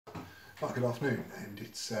Hi, good afternoon, and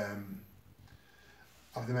it's I'm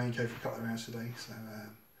at the main cave for a couple of hours today, so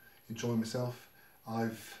enjoying myself.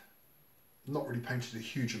 I've not really painted a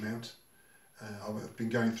huge amount. I've been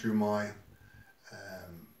going through my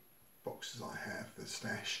boxes I have, the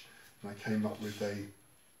stash, and I came up with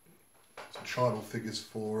some tribal figures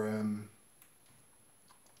for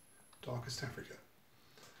Darkest Africa.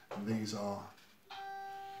 And these are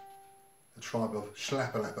the tribe of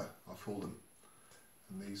Shlapalapa, I've called them.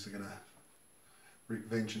 And these are going to wreak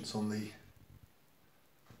vengeance on the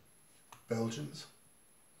Belgians,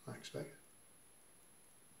 I expect.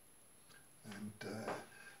 And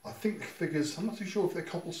I think the figures, I'm not too sure if they're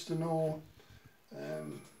Coppleston or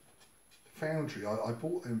Foundry. I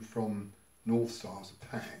bought them from North Star as a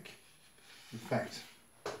pack. In fact,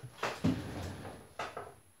 I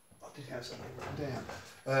did have something written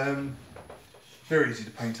down. Very easy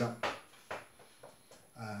to paint up.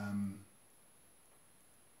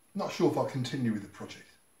 Not sure if I'll continue with the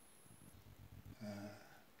project.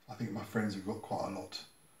 I think my friends have got quite a lot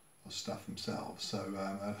of stuff themselves, so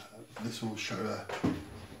this will show that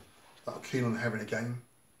I'm keen on having a game.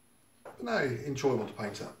 But no, enjoyable to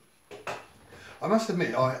paint up. I must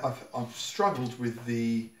admit, I've struggled with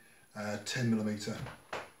the 10mm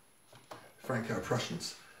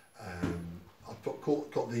Franco-Prussians. I've got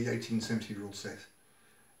the 1870 rule set,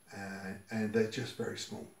 and they're just very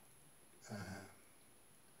small.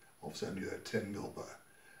 Obviously I knew they're 10mm, but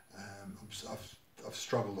I've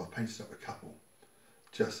struggled. I've painted up a couple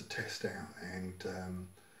just to test out, and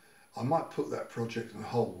I might put that project on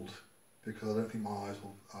hold because I don't think my eyes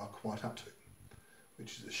are quite up to it,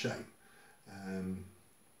 which is a shame.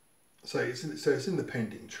 So it's in the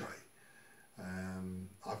pending tray.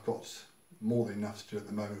 I've got more than enough to do at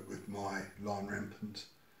the moment with my Line Rampant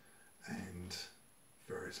and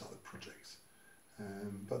various other projects,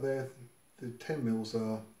 but the 10mm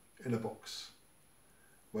are in a box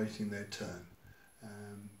waiting their turn.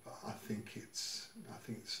 But I think it's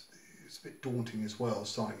a bit daunting as well,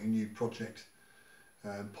 starting a new project,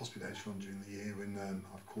 possibly later on during the year when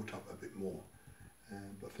I've caught up a bit more.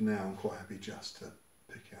 But for now I'm quite happy just to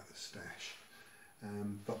pick out the stash.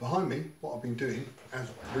 But behind me, what I've been doing,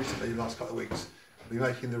 as recently, the last couple of weeks, I've been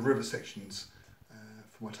making the river sections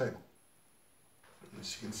for my table.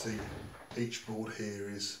 As you can see, each board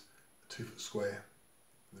here is 2 foot square.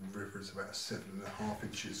 The river is about 7.5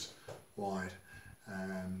 inches wide.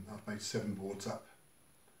 I've made 7 boards up,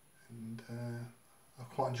 and I've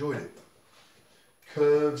quite enjoyed it.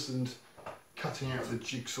 Curves and cutting out the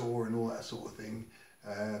jigsaw and all that sort of thing.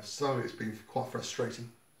 Some of it's been quite frustrating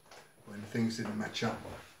when things didn't match up,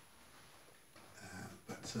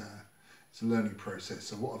 but it's a learning process.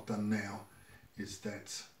 So what I've done now is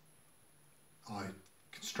that I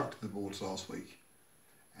constructed the boards last week,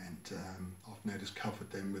 and I've now just covered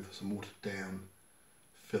them with some watered down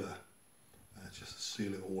filler just to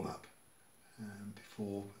seal it all up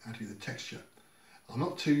before adding the texture. I'm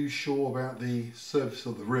not too sure about the surface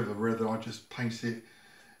of the river, whether I just paint it,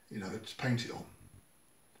 just paint it on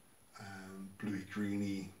bluey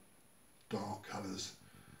greeny dark colours,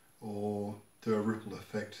 or do a ripple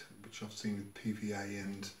effect, which I've seen with PVA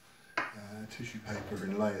and tissue paper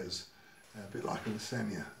in layers, a bit like a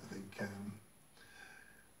lasagna, I think. And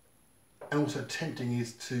also tempting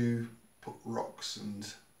is to put rocks and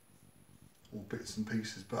all bits and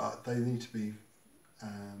pieces, but they need to be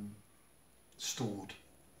stored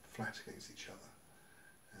flat against each other.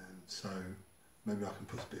 And so maybe I can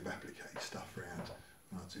put a bit of applique stuff around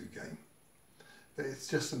when I do game. But it's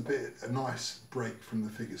just a nice break from the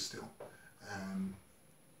figures still.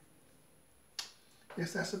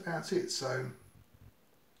 Yes, that's about it. So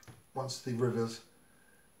once the rivers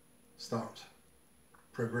start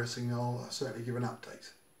progressing, I'll certainly give an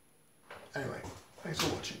update. Anyway, thanks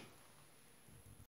for watching.